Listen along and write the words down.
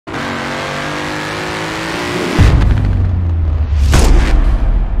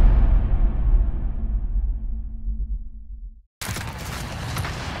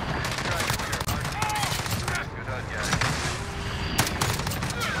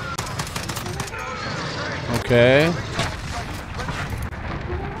Okay.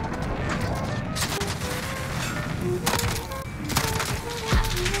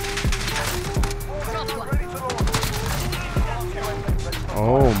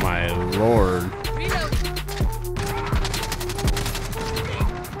 Oh my lord.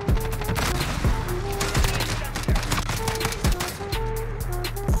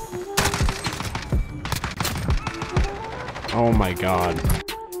 Oh my god.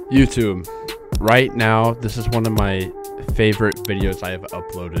 YouTube, right now, this is one of my favorite videos I have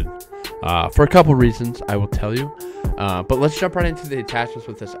uploaded. For a couple reasons, I will tell you. But let's jump right into the attachments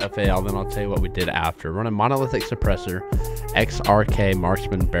with this FAL, then I'll tell you what we did after. Run a monolithic suppressor, XRK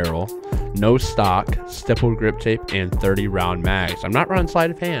marksman barrel, no stock, stippled grip tape, and 30 round mags. I'm not running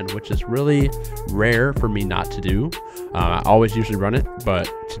sleight of hand, which is really rare for me not to do. I always usually run it, but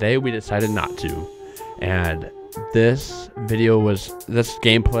today we decided not to. And this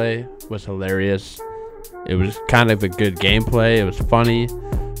gameplay was hilarious. It was kind of a good gameplay. It was funny.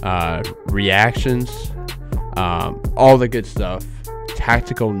 Reactions, all the good stuff.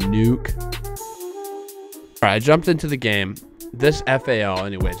 Tactical nuke. All right, I jumped into the game. This FAL,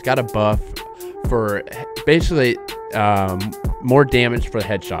 anyways, got a buff for basically more damage for the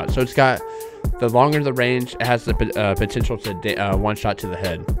headshot. So it's got, the longer the range, it has the potential to one shot to the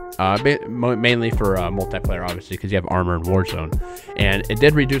head. Mainly for multiplayer, obviously, because you have armor in Warzone. And it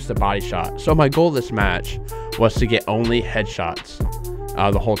did reduce the body shot. So my goal this match was to get only headshots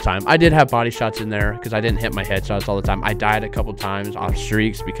the whole time. I did have body shots in there because I didn't hit my headshots all the time. I died a couple times off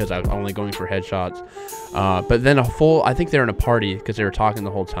streaks because I was only going for headshots. But then I think they're in a party because they were talking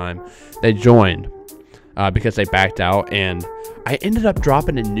the whole time. They joined because they backed out, and I ended up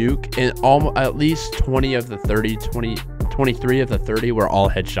dropping a nuke, and at least 20 of the 30, 23 of the 30 were all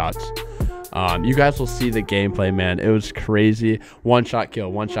headshots. You guys will see the gameplay, man. It was crazy. One shot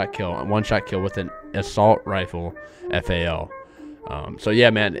kill, one shot kill, and one shot kill with an assault rifle FAL. So yeah,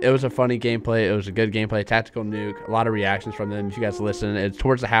 man, it was a funny gameplay. It was a good gameplay. Tactical nuke. A lot of reactions from them. If you guys listen, it's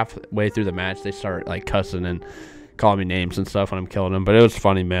towards the halfway through the match, they start like cussing and calling me names and stuff when I'm killing them. But it was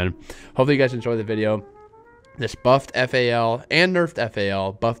funny, man. Hopefully you guys enjoy the video. This buffed FAL and nerfed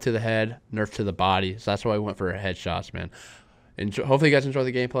FAL, buff to the head, nerf to the body. So that's why I went for headshots, man. Hopefully you guys enjoy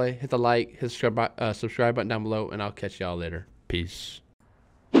the gameplay. Hit the like, hit the subscribe button down below, and I'll catch y'all later. Peace.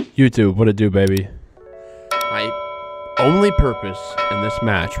 YouTube, what it do, baby? My only purpose in this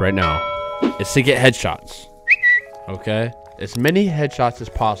match right now is to get headshots. Okay? As many headshots as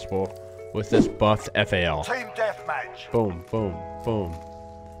possible with this buffed FAL. Team deathmatch. Boom, boom, boom.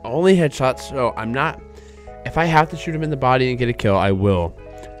 Only headshots, so I'm not... If I have to shoot him in the body and get a kill, I will.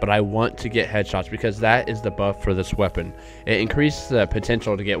 But I want to get headshots because that is the buff for this weapon. It increases the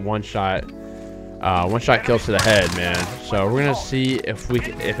potential to get one shot kills to the head, man. So we're gonna see if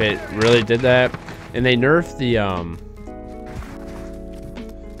it really did that. And they nerfed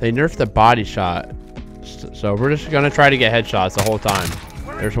the body shot. So we're just gonna try to get headshots the whole time.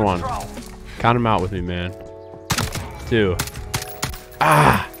 There's one. Count them out with me, man. 2.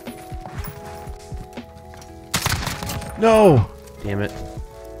 Ah! No! Damn it.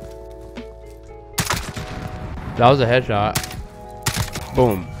 That was a headshot.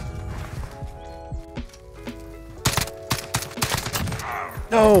 Boom.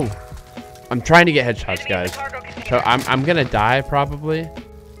 No! I'm trying to get headshots, guys. So I'm gonna die probably,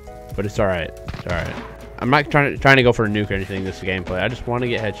 but it's alright. It's alright. I'm not trying to go for a nuke or anything this gameplay. I just want to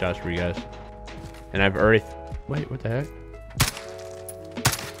get headshots for you guys. And I've already... Wait, what the heck?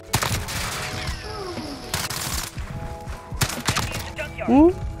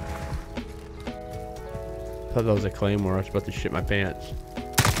 Ooh. I thought that was a claymore. I was about to shit my pants.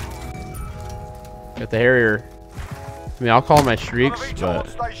 Got the Harrier. I mean, I'll call my streaks,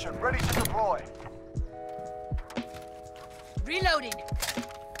 but... Ready to deploy. Reloading.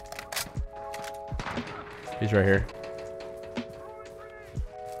 He's right here.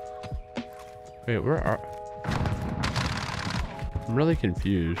 Wait, where are... I'm really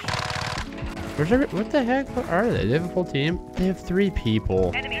confused. What the heck? What are they? They have a full team? They have 3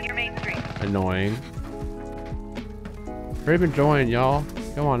 people. Enemy in your main street. Annoying. Hurry up and join, y'all.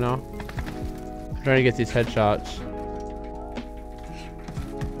 Come on now. I'm trying to get these headshots.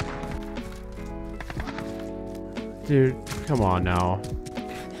 Dude, come on now.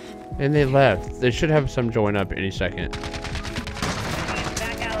 And they left. They should have some join up any second.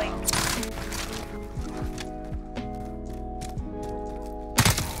 Back alley.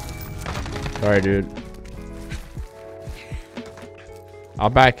 Sorry, dude. I'll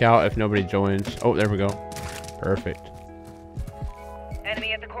back out if nobody joins. Oh, there we go. Perfect.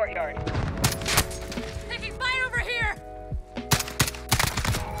 Enemy at the courtyard. Taking fire over here.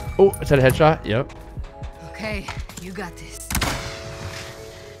 Oh, is that a headshot? Yep. okay. You got this.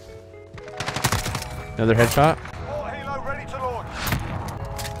 Another headshot. All helo ready to launch.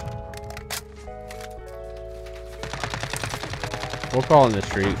 We'll call in the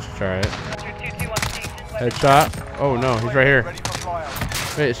streaks. Try it. Hunter 2-2 on station. Headshot. Oh no, he's right here. Ready for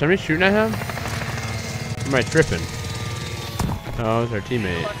flyout. Wait, is somebody shooting at him? Or am I tripping? Oh, it's our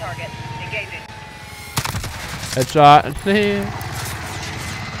teammate. On target. Engaging. Headshot.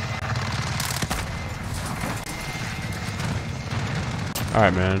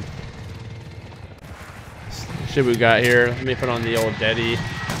 Alright, man. Shit we got here. Let me put on the old Deddy.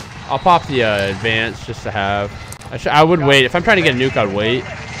 I'll pop the advance just to have. I would wait. If I'm trying to get a nuke, I'd wait.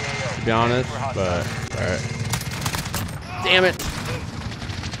 To be honest. But, alright. Damn it.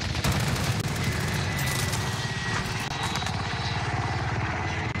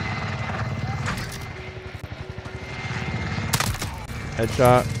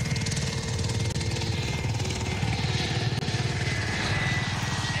 Headshot.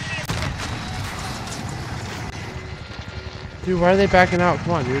 Dude, why are they backing out?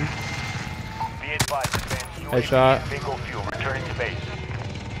 Come on, dude. Be advised, advance UAV Headshot. and bingo fuel returning to base.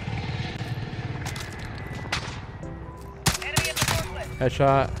 Enemy at the forklift.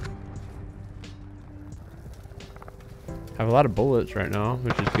 Headshot. Have a lot of bullets right now,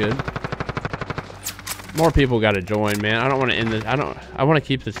 which is good. More people got to join, man. I don't want to end this. I want to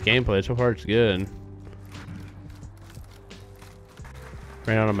keep this gameplay. So far, it's good.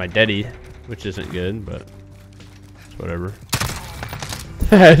 Ran out of my Deddy, which isn't good, but it's whatever.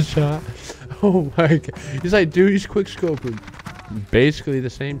 Headshot. Oh my god. He's like, dude, he's quick scoping. Basically the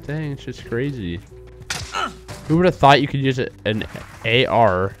same thing. It's just crazy. Who would have thought you could use an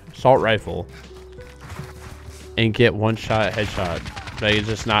AR assault rifle and get one shot headshot? Like, it's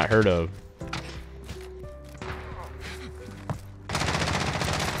just not heard of.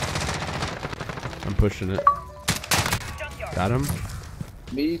 I'm pushing it. Got him.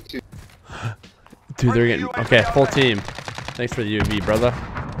 Me too. Dude, they're getting okay. Full team. Thanks for the UAV, brother.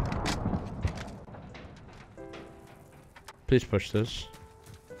 Please push this.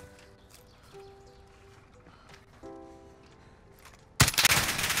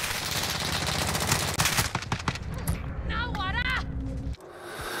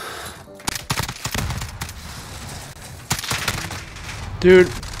 Dude.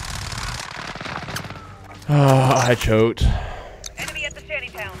 Oh, I choked. Enemy at the shanty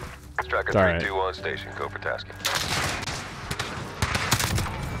town. Striker All right. 3-2 on station. Go for tasking.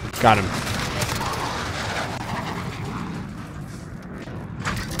 Got him.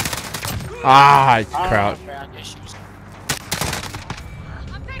 Ah, I crouched.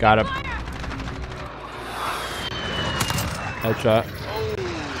 Got him. Headshot.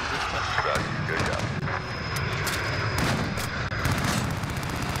 Good job.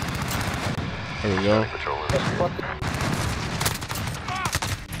 There we go. Patrol in.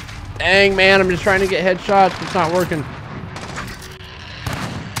 Dang, man, I'm just trying to get headshots. It's not working.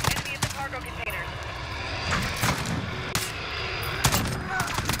 Enemy at the cargo container.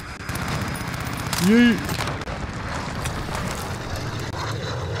 Yeet.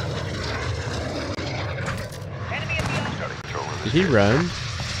 Enemy at the office. Got control of Did this. he run?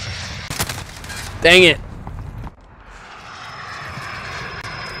 Dang it.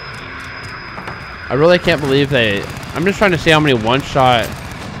 I really can't believe they... I'm just trying to see how many one-shot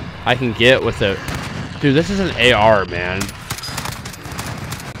I can get with it. Dude, this is an AR, man. Striker,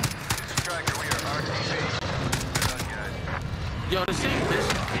 we are RTB. Yo, the same this.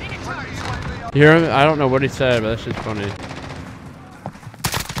 You hear him? I don't know what he said, but that's just funny.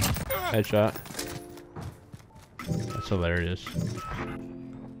 Headshot. That's hilarious.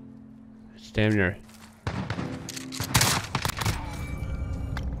 It's damn near.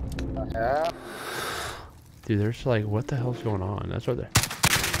 Yeah. Dude, they're just like, what the hell's going on? That's what they're...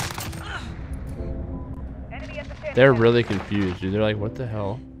 Enemy at the shanty They're town. really confused, dude. They're like, what the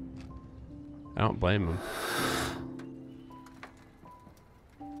hell? I don't blame them.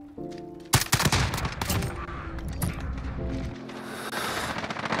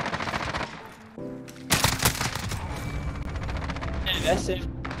 That's it.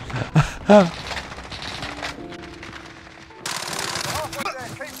 Halfway there,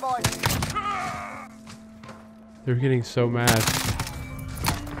 keep fighting. They're getting so mad.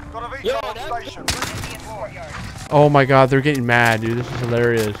 Got a Yo, VTOL on that's- station. Enemy in the courtyard. Oh my god, they're getting mad, dude. This is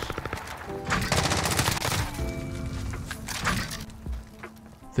hilarious.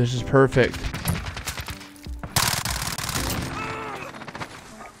 This is perfect.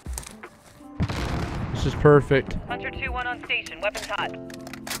 This is perfect. Hunter 2-1 on station. Weapons hot.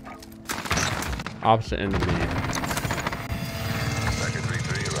 Opposite end of me. Striker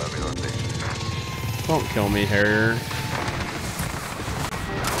 3-3 arriving on station. Don't kill me, Harrier.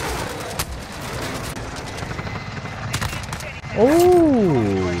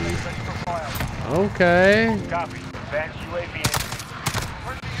 Oh. Okay. Copy. Advanced UAV.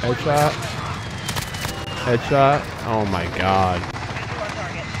 Headshot. Headshot. Oh my god. Visual on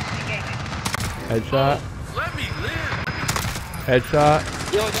target. Engaging. Headshot. Let me live. Headshot.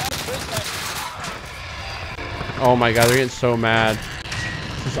 Yo, that's first Oh my god, they're getting so mad.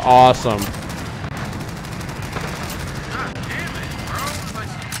 This is awesome. God damn it, bro.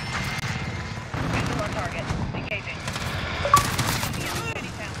 Like, Visual on target. Engaging.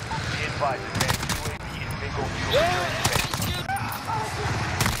 Anytown. Be advised, advanced UAV is bingo fuel.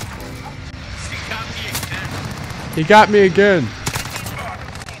 she got me again. He got me again.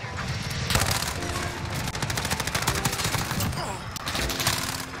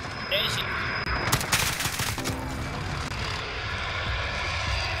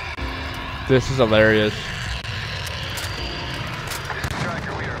 This is hilarious. This is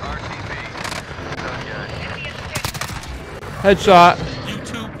Striker. We are RTB. Done yet. Enemy at the station. Headshot.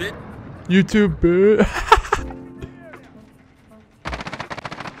 YouTube bit. YouTube bit.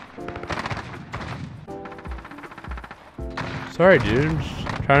 Sorry, dude. I'm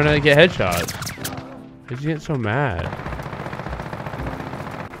just trying to get headshots. Why'd you get so mad?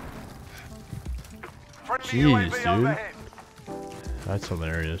 Friendly Jeez, UAV dude. overhead. That's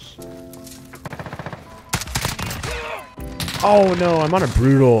hilarious. Oh no, I'm on a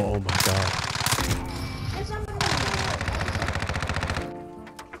brutal. Oh my god.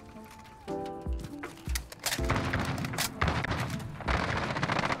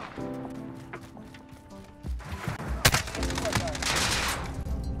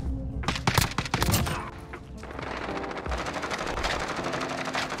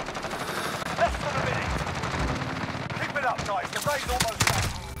 Less than a minute. Keep it up, guys. The day's almost done.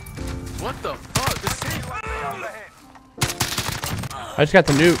 What the fuck? This thing. UAV overhead. I just got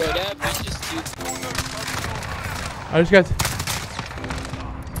the nuke. Bro, that bitch is stupid. I just got.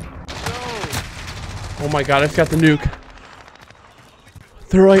 Oh my god, I just got the nuke.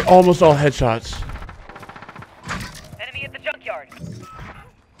 They're like almost all headshots. Enemy at the junkyard.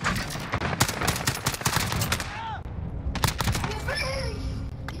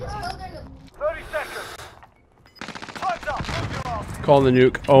 30 seconds. Time's up. Move your ass. Call the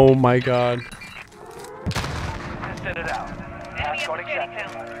nuke. Oh my god. Tested it out. Enemy Got at the accepted.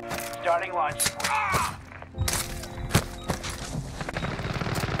 Anytown. Starting launch.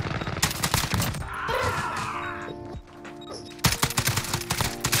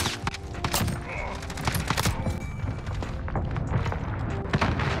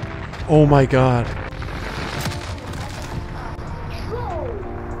 Oh my god.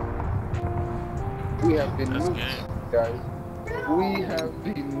 We have been That's nuked, guys. We have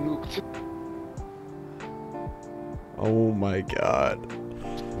been nuked. Oh my god.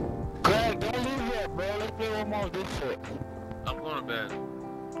 Greg, don't leave yet, bro. Let's play one more good shit. I'm going to bed.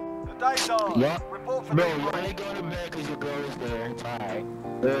 The day's on. Yeah. Report for Bro, me. you only go to bed because your girl is there. It's alright.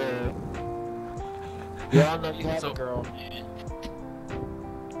 Yeah, I know you have So- a girl.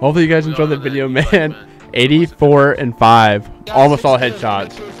 Hopefully you guys We enjoyed the all know video, that you like, man. man. 84 and 5. Guys, Almost all 6 kills,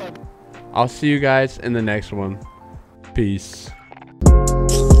 headshots. kills, I'll see you guys in the next one. Peace.